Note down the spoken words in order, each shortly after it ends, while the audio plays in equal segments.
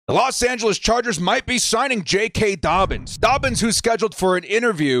The Los Angeles Chargers might be signing J.K. Dobbins. Dobbins, who's scheduled for an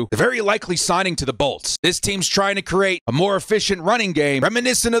interview, very likely signing to the Bolts. This team's trying to create a more efficient running game,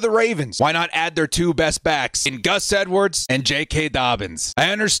 reminiscent of the Ravens. Why not add their two best backs in Gus Edwards and J.K. Dobbins?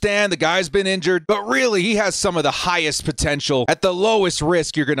 I understand the guy's been injured, but really he has some of the highest potential at the lowest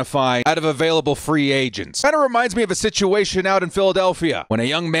risk you're going to find out of available free agents. Kind of reminds me of a situation out in Philadelphia when a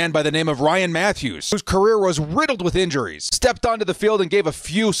young man by the name of Ryan Matthews, whose career was riddled with injuries, stepped onto the field and gave a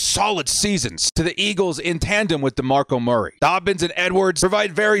few solid seasons to the Eagles in tandem with DeMarco Murray. Dobbins and Edwards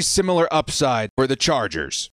provide very similar upside for the Chargers.